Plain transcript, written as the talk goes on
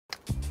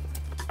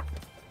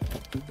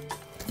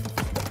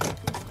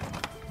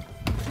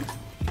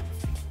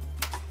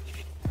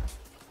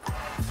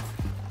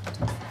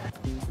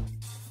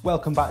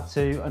Welcome back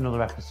to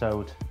another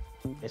episode.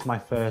 It's my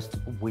first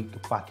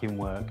week back in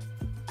work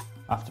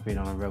after being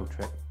on a road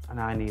trip, and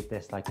I need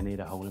this like I need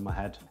a hole in my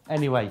head.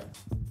 Anyway,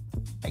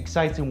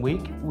 exciting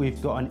week.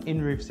 We've got an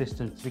Inroof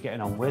system to be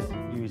getting on with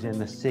using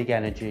the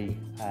Sigenergy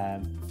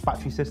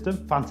battery system.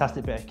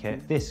 Fantastic bit of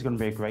kit. This is going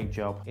to be a great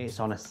job. It's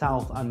on a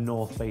south and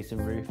north facing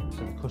roof,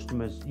 so the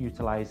customer's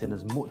utilising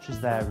as much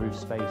as their roof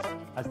space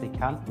as they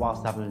can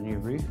whilst having a new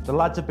roof. The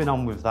lads have been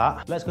on with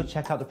that. Let's go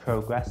check out the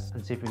progress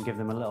and see if we can give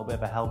them a little bit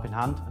of a helping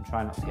hand and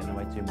try not to get in the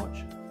way too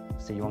much.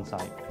 See you on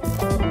site.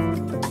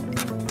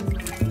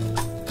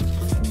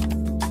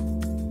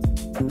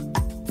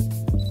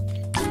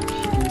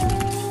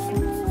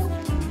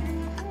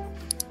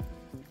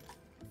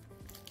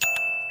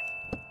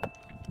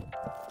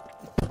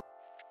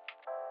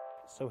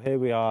 So here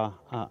we are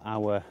at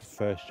our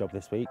first job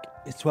this week.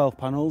 It's 12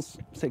 panels,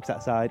 6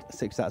 that side,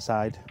 6 that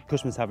side.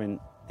 Customer's having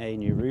a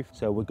new roof,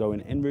 so we're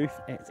going in roof.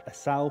 It's a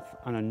south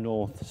and a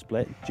north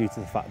split due to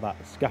the fact that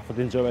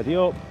scaffolding's already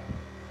up.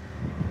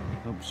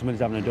 Oh,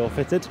 somebody's having a door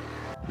fitted.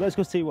 Let's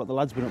go see what the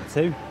lad's been up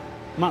to.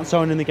 Matt's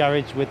on in the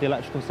garage with the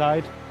electrical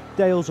side.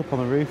 Dale's up on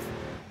the roof.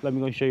 Let me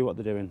go and show you what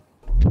they're doing.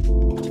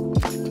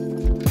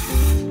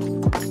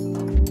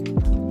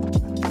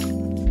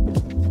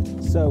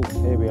 So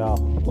here we are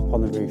up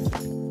on the roof.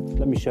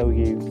 Let me show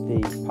you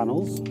the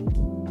panels,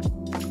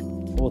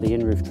 or the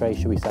in-roof tray,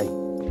 should we say.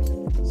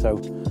 So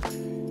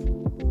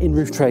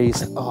in-roof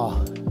trays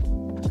are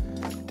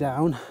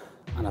down,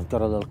 and I've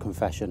got a little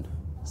confession.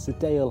 So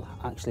Dale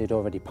actually had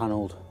already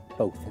panelled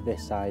both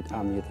this side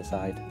and the other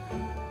side.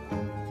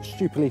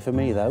 Stupidly for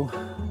me though,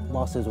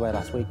 whilst I was away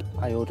last week,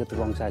 I ordered the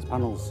wrong size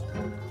panels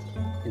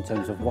in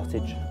terms of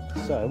wattage.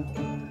 So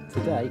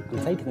today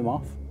I'm taking them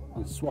off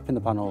and swapping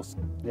the panels.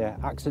 Yeah,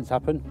 accidents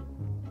happen,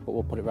 but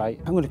we'll put it right.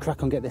 I'm going to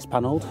crack on, get this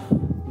panelled.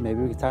 Maybe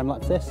we can time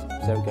lapse this, see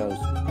how it goes.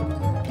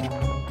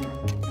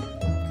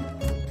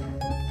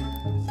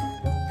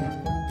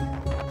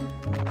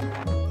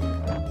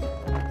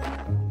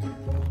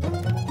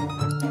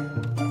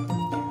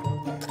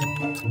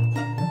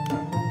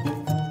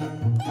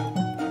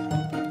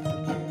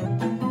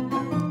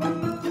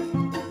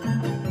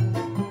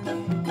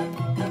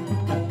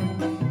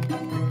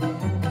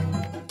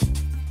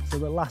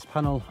 The last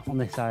panel on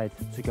this side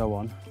to go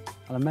on,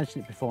 and I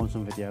mentioned it before in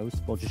some videos,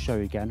 but I'll just show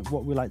you again.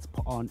 What we like to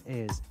put on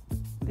is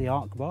the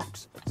arc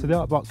box. So the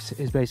arc box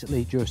is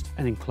basically just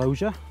an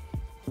enclosure.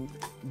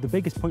 The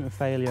biggest point of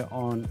failure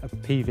on a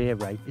PV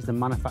array is the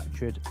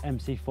manufactured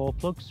MC4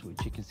 plugs,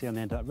 which you can see on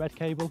the end of that red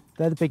cable.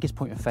 They're the biggest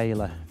point of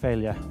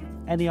failure.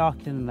 Any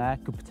arcing in there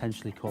could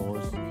potentially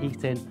cause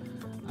heating,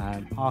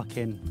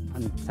 arcing,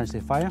 and potentially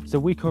a fire. So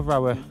we cover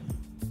our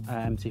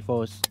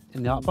MC4s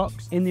in the arc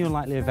box. In the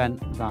unlikely event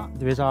that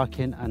there is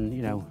arcing and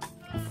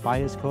a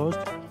fire's caused,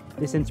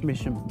 this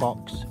intermittent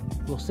box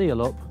will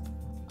seal up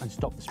and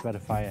stop the spread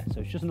of fire. So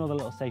it's just another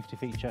little safety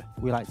feature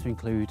we like to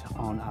include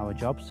on our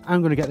jobs.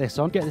 I'm going to get this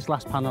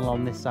last panel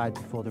on this side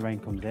before the rain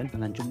comes in,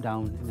 and then jump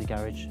down in the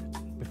garage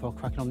before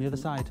cracking on the other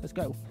side. Let's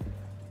go.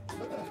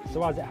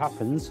 So as it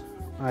happens,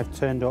 I've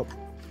turned up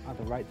at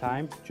the right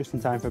time, just in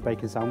time for a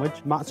bacon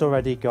sandwich. Matt's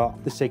already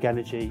got the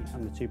Sigenergy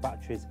and the 2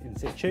 batteries in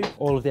situ.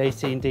 All of the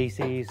AC and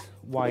DCs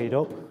wired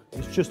up.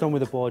 It's just on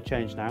with the board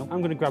change now. I'm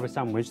going to grab a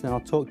sandwich, then I'll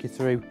talk you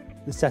through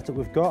the setup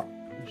we've got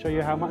and show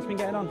you how Matt's been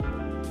getting on.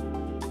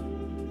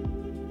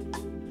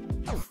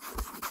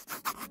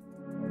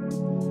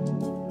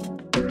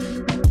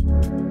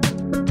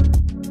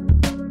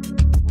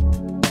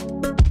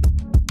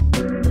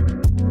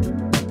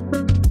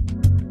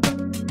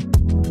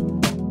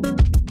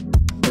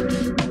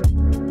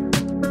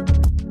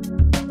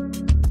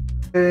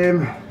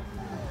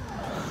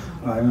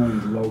 I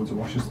need loads of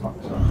washers back.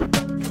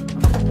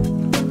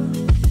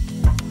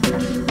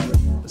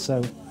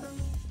 So,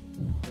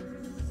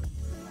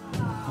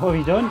 what have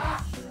you done?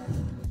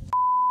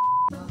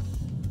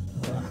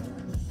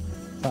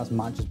 That's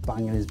Matt just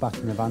banging his back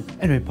in the van.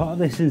 Anyway, part of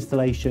this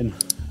installation,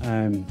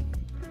 we're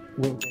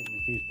updating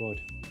the fuse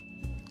board.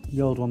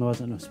 The old one, there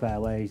wasn't enough spare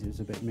ways, it was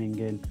a bit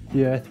minging.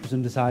 The earth was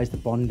undersized, the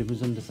bonding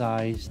was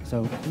undersized.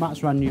 So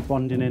Matt's ran new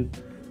bonding in.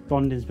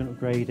 Bonding's been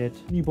upgraded.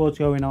 New boards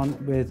going on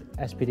with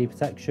SPD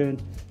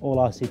protection, all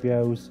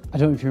RCBOs. I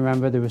don't know if you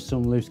remember, there were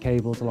some loose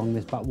cables along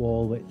this back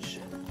wall, which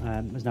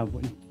has now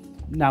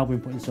been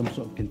put in some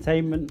sort of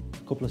containment.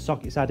 A couple of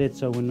sockets added,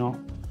 so we're not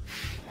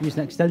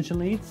using extension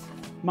leads.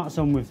 Matt's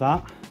on with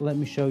that. Let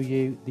me show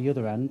you the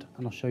other end,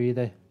 and I'll show you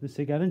the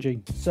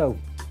Sigenergy. So,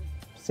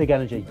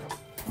 Sigenergy.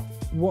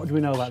 What do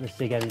we know about the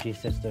Sigenergy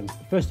system?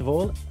 First of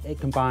all, it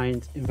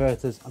combines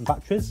inverters and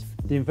batteries.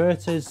 The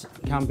inverters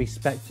can be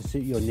spec'd to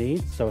suit your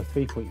needs, so a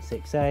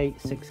 3.68,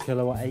 6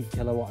 kilowatt, 8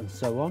 kilowatt, and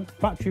so on.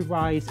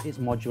 Battery-wise, it's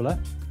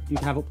modular. You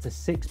can have up to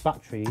 6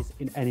 batteries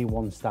in any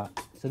one stack.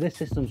 So this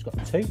system's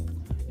got 2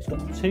 It's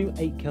got two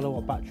 8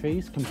 kilowatt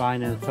batteries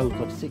combining a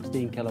total of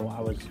 16 kilowatt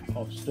hours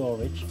of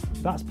storage.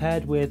 That's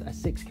paired with a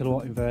 6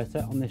 kilowatt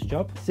inverter on this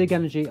job.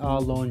 Sigenergy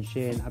are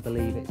launching, I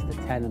believe it's the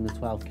 10 and the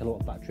 12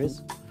 kilowatt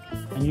batteries.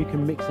 And you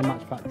can mix and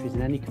match batteries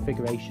in any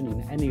configuration,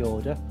 in any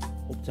order,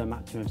 up to a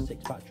maximum of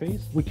 6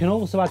 batteries. We can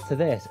also add to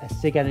this a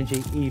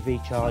Sigenergy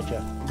EV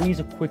charger.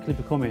 These are quickly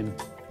becoming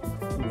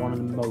one of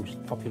the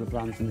most popular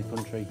brands in the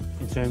country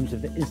in terms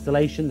of the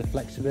installation, the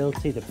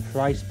flexibility, the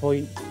price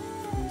point.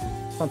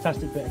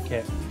 Fantastic bit of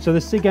kit. So the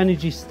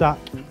Sigenergy stack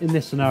in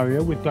this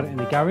scenario, we've got it in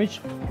the garage.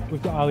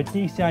 We've got our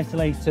DC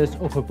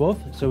isolators up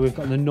above. So we've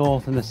got the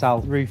north and the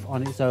south roof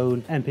on its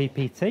own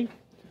MPPT.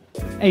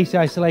 AC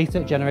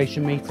isolator,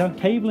 generation meter.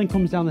 Cabling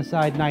comes down the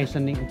side nice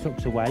and neat and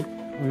tucks away.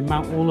 And we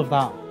mount all of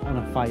that on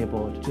a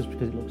fireboard just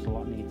because it looks a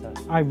lot neater.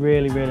 I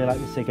really like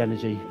the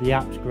Sigenergy. The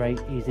app's great,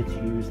 easy to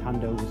use,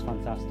 handover's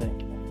fantastic.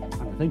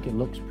 And I think it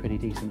looks pretty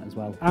decent as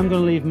well. I'm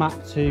going to leave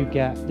Matt to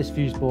get this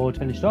fuse board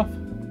finished off.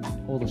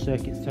 All the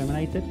circuits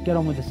terminated. Get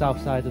on with the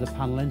south side of the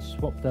panelling,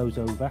 swap those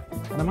over.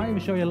 And I might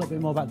even show you a little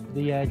bit more about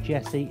the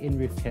GSE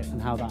Inroof kit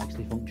and how that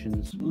actually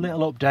functions.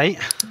 Little update.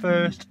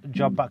 First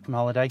job back from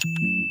holiday.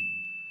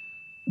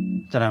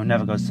 Don't know,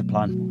 never goes to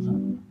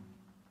plan.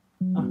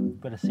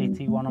 Got a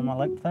CT1 on my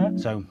lip there.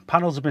 So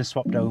panels have been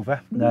swapped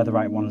over. They're the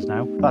right ones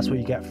now. That's what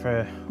you get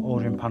for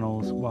ordering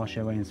panels whilst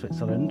you're away in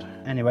Switzerland.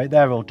 Anyway,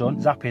 they're all done.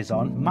 Zappy's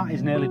on. Matt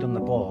has nearly done the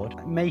board,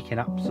 making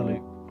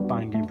absolute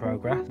banging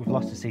progress. We've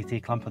lost the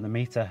CT clamp on the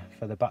meter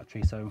for the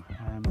battery, so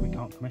we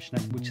can't commission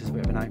it, which is a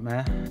bit of a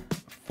nightmare.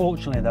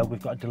 Fortunately though,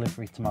 we've got a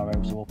delivery tomorrow,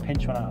 so we'll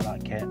pinch one out of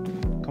that kit,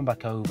 come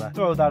back over,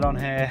 throw that on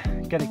here,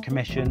 get it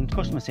commissioned.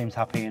 Customer seems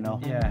happy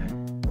enough. Yeah,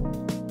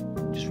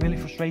 just really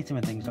frustrating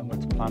when things don't go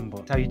to plan, but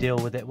it's how you deal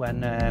with it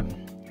when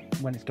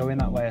it's going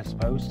that way, I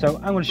suppose. So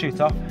I'm going to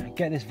shoot off,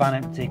 get this van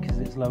empty because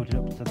it's loaded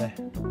up to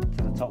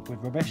the top with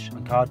rubbish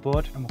and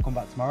cardboard, and we'll come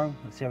back tomorrow.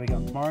 Let's see how we get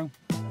on tomorrow.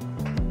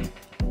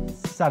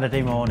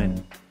 Saturday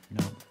morning.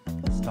 No,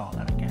 let's start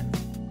that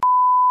again.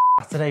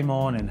 Saturday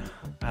morning.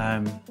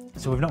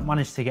 So we've not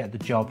managed to get the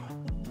job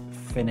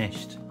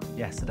finished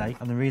yesterday,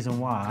 and the reason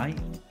why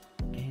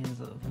is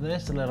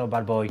this little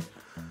bad boy.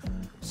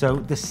 So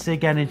the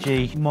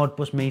Sigenergy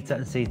Modbus meter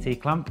and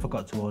CT clamp,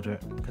 forgot to order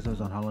it because I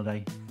was on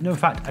holiday. No, in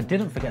fact, I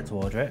didn't forget to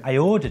order it. I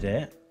ordered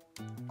it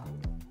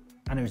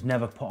and it was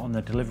never put on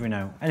the delivery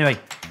note. Anyway,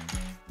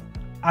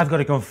 I've got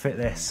to go and fit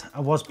this. I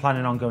was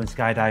planning on going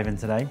skydiving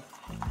today.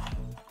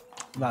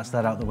 That's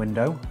that out the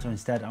window, so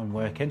instead I'm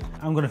working.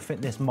 I'm going to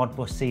fit this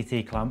Modbus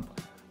CT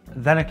clamp,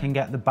 then I can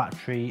get the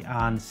battery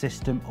and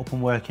system up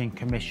and working,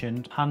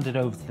 commissioned, handed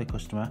over to the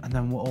customer, and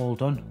then we're all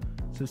done.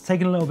 So it's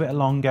taking a little bit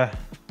longer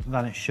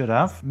than it should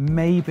have.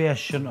 Maybe I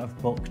shouldn't have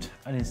booked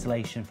an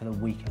installation for the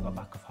week I got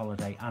back off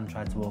holiday and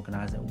tried to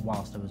organise it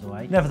whilst I was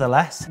away.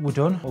 Nevertheless, we're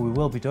done, or we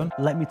will be done.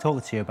 Let me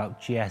talk to you about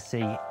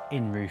GSE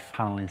Inroof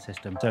panelling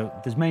system. So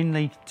there's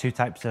mainly two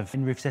types of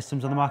Inroof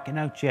systems on the market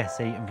now, GSE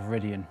and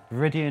Viridian.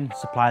 Viridian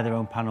supply their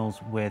own panels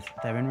with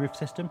their Inroof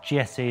system.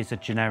 GSE is a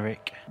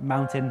generic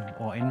mounting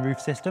or Inroof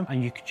system,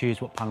 and you can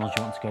choose what panels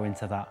you want to go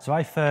into that. So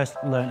I first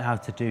learned how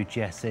to do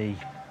GSE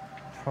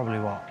probably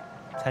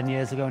 10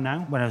 years ago now,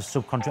 when I was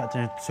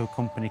subcontracting to a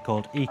company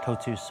called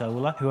Eco2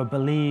 Solar, who I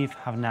believe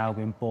have now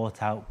been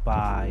bought out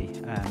by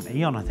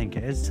E.ON, I think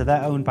it is. So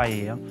they're owned by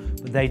E.ON,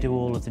 but they do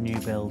all of the new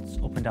builds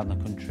up and down the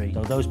country.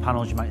 So those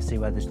panels you might see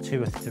where there's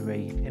 2 or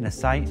 3 in a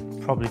site,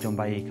 probably done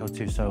by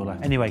Eco2 Solar.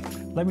 Anyway,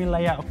 let me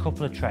lay out a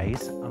couple of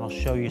trays and I'll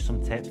show you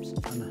some tips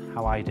on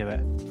how I do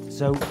it.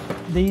 So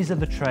these are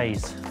the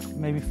trays.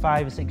 Maybe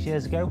 5 or 6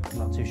 years ago, I'm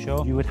not too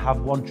sure, you would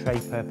have 1 tray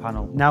per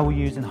panel. Now we're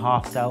using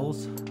half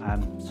cells,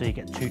 so you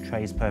get 2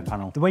 trays per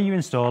panel. The way you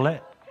install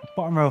it,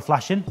 bottom row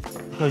flashing,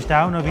 goes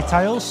down over your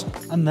tiles,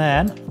 and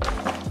then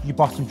your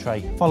bottom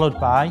tray, followed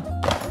by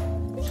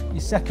your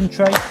second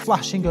tray.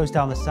 Flashing goes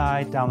down the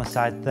side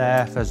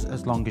there for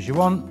as long as you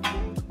want.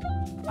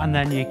 And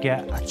then you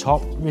get a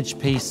top ridge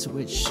piece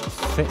which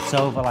fits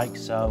over like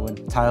so,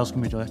 and tiles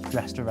can be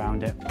dressed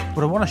around it.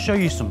 But I want to show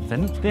you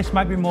something. This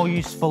might be more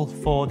useful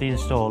for the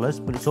installers,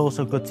 but it's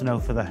also good to know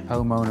for the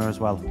homeowner as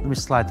well. Let me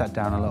slide that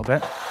down a little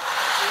bit.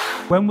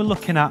 When we're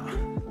looking at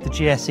the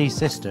GSE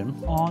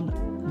system,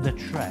 on the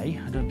tray,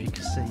 I don't know if you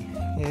can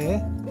see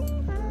here,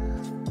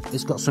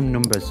 it's got some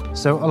numbers.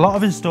 So a lot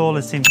of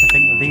installers seem to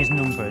think that these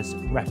numbers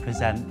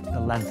represent the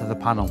length of the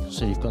panel.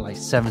 So you've got like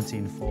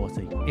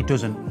 1740. It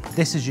doesn't.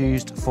 This is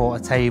used for a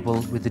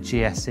table with the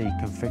GSE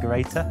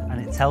configurator,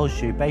 and it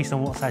tells you based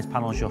on what size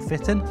panels you're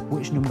fitting,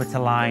 which number to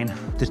line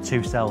the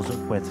 2 cells up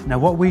with. Now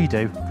what we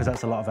do, because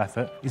that's a lot of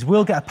effort, is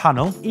we'll get a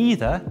panel,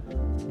 either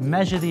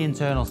measure the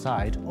internal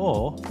side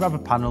or grab a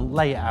panel,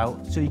 lay it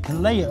out, so you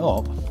can lay it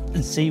up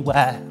and see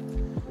where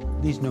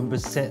these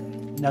numbers sit.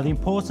 Now the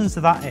importance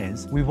of that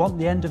is we want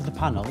the end of the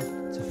panel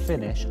to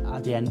finish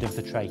at the end of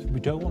the tray. We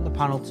don't want the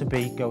panel to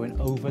be going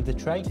over the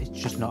tray. It's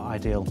just not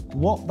ideal.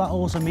 What that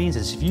also means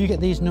is if you get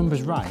these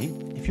numbers right,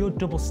 if you're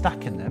double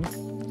stacking them,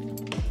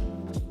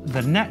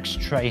 the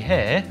next tray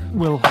here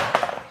will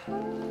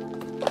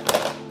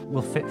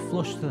will fit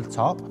flush to the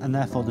top, and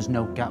therefore there's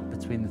no gap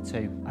between the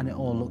two, and it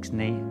all looks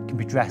neat, can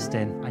be dressed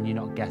in, and you're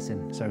not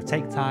guessing. So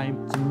take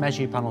time to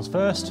measure your panels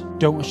first.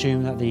 Don't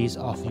assume that these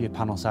are for your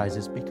panel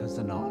sizes, because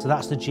they're not. So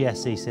that's the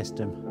GSE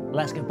system.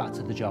 Let's get back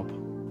to the job.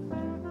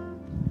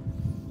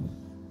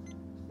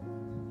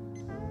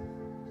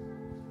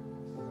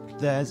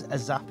 There's a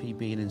Zappi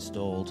being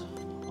installed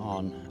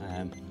on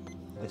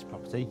this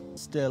property.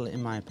 Still,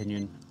 in my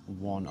opinion,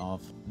 one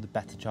of the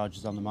better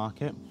chargers on the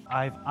market.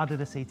 I've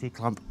added a CT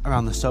clamp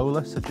around the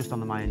solar, so just on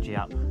the MyNG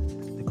app,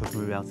 the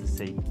customer will be able to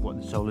see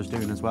what the solar's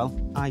doing as well.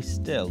 I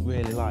still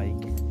really like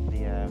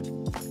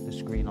the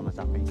screen on the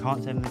Zappi.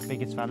 Can't say I'm the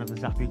biggest fan of the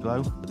Zappi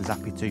Glow, but the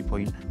Zappi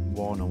 2.1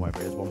 or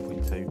whatever it is,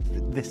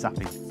 1.2. This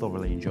Zappi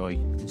thoroughly enjoy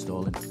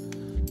installing.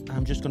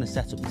 I'm just going to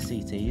set up the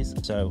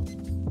CTs. So,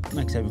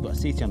 like I said, we've got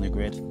a CT on the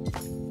grid,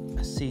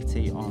 a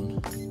CT on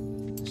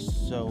the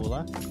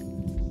solar.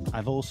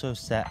 I've also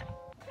set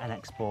an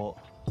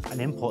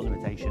import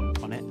limitation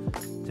on it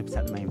to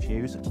protect the main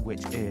fuse,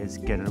 which is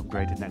getting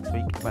upgraded next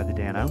week by the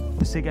DNO.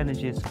 The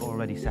Sigenergy is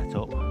already set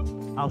up.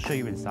 I'll show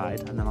you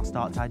inside and then I'll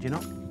start tidying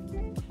up.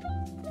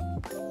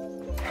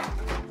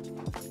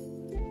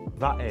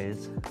 That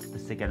is the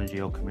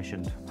Sigenergy all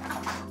commissioned.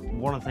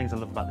 One of the things I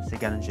love about the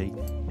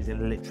Sigenergy is it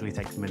literally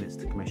takes minutes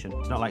to commission.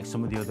 It's not like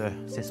some of the other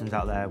systems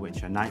out there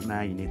which are a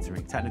nightmare, you need to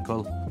ring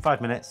technical.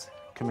 5 minutes,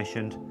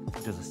 commissioned,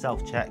 it does a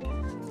self-check,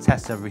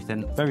 tests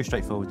everything, very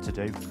straightforward to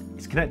do.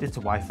 It's connected to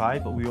Wi-Fi,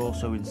 but we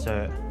also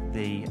insert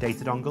the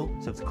data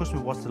dongle. So if the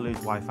customer wants to lose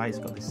Wi-Fi, it's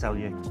got the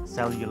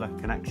cellular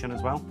connection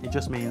as well. It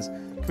just means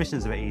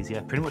commissioning's a bit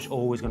easier. Pretty much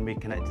always going to be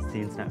connected to the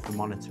internet for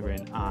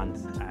monitoring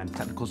and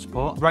technical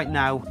support. Right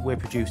now, we're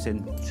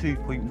producing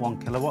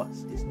 2.1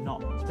 kilowatts. It's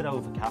a bit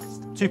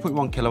overcast.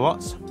 2.1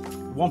 kilowatts,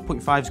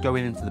 1.5 is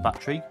going into the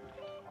battery,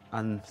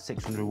 and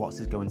 600 watts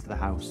is going to the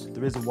house.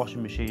 There is a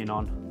washing machine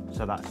on,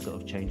 so that's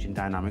sort of changing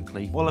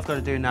dynamically. All I've got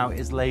to do now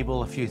is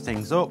label a few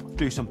things up,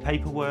 do some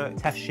paperwork,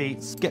 test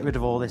sheets, get rid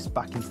of all this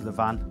back into the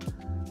van,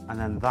 and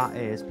then that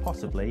is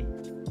possibly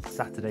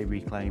Saturday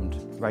reclaimed.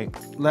 Right,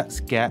 let's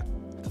get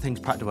the things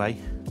packed away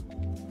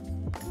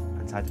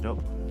and tidied up.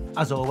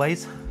 As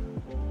always,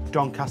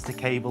 Doncaster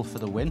cable for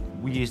the win.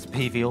 We use the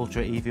PV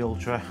Ultra, EV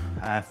Ultra,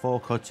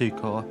 4-core,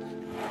 2-core,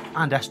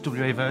 and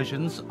SWA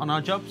versions on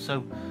our job,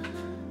 so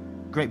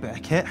great bit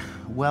of kit.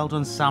 Well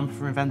done, Sam,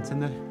 for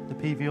inventing the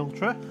PV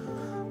Ultra.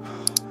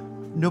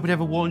 Nobody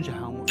ever warns you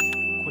how much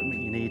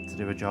equipment you need to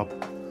do a job.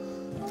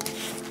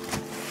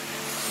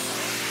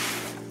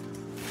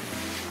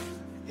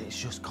 It's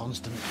just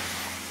constant.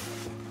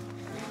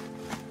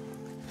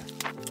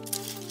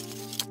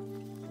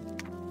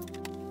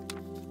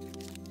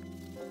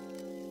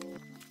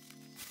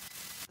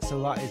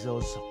 So that is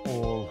us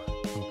all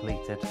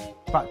completed.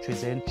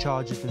 Battery's in,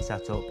 charger's been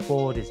set up,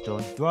 board is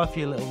done. There are a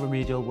few little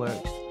remedial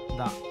works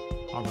that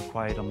are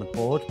required on the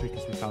board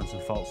because we found some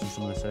faults in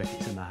some of the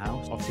circuits in the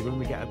house. Obviously, when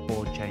we get a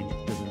board change,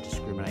 it doesn't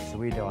discriminate, so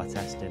we do our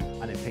testing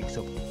and it picks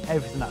up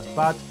everything that's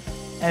bad,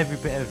 every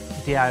bit of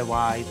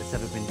DIY that's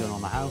ever been done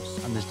on the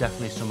house, and there's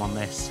definitely some on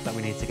this that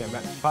we need to get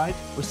rectified.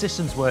 The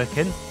system's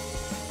working,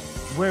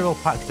 we're all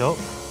packed up,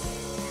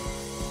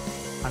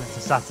 and it's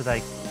a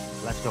Saturday.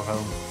 Let's go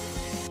home.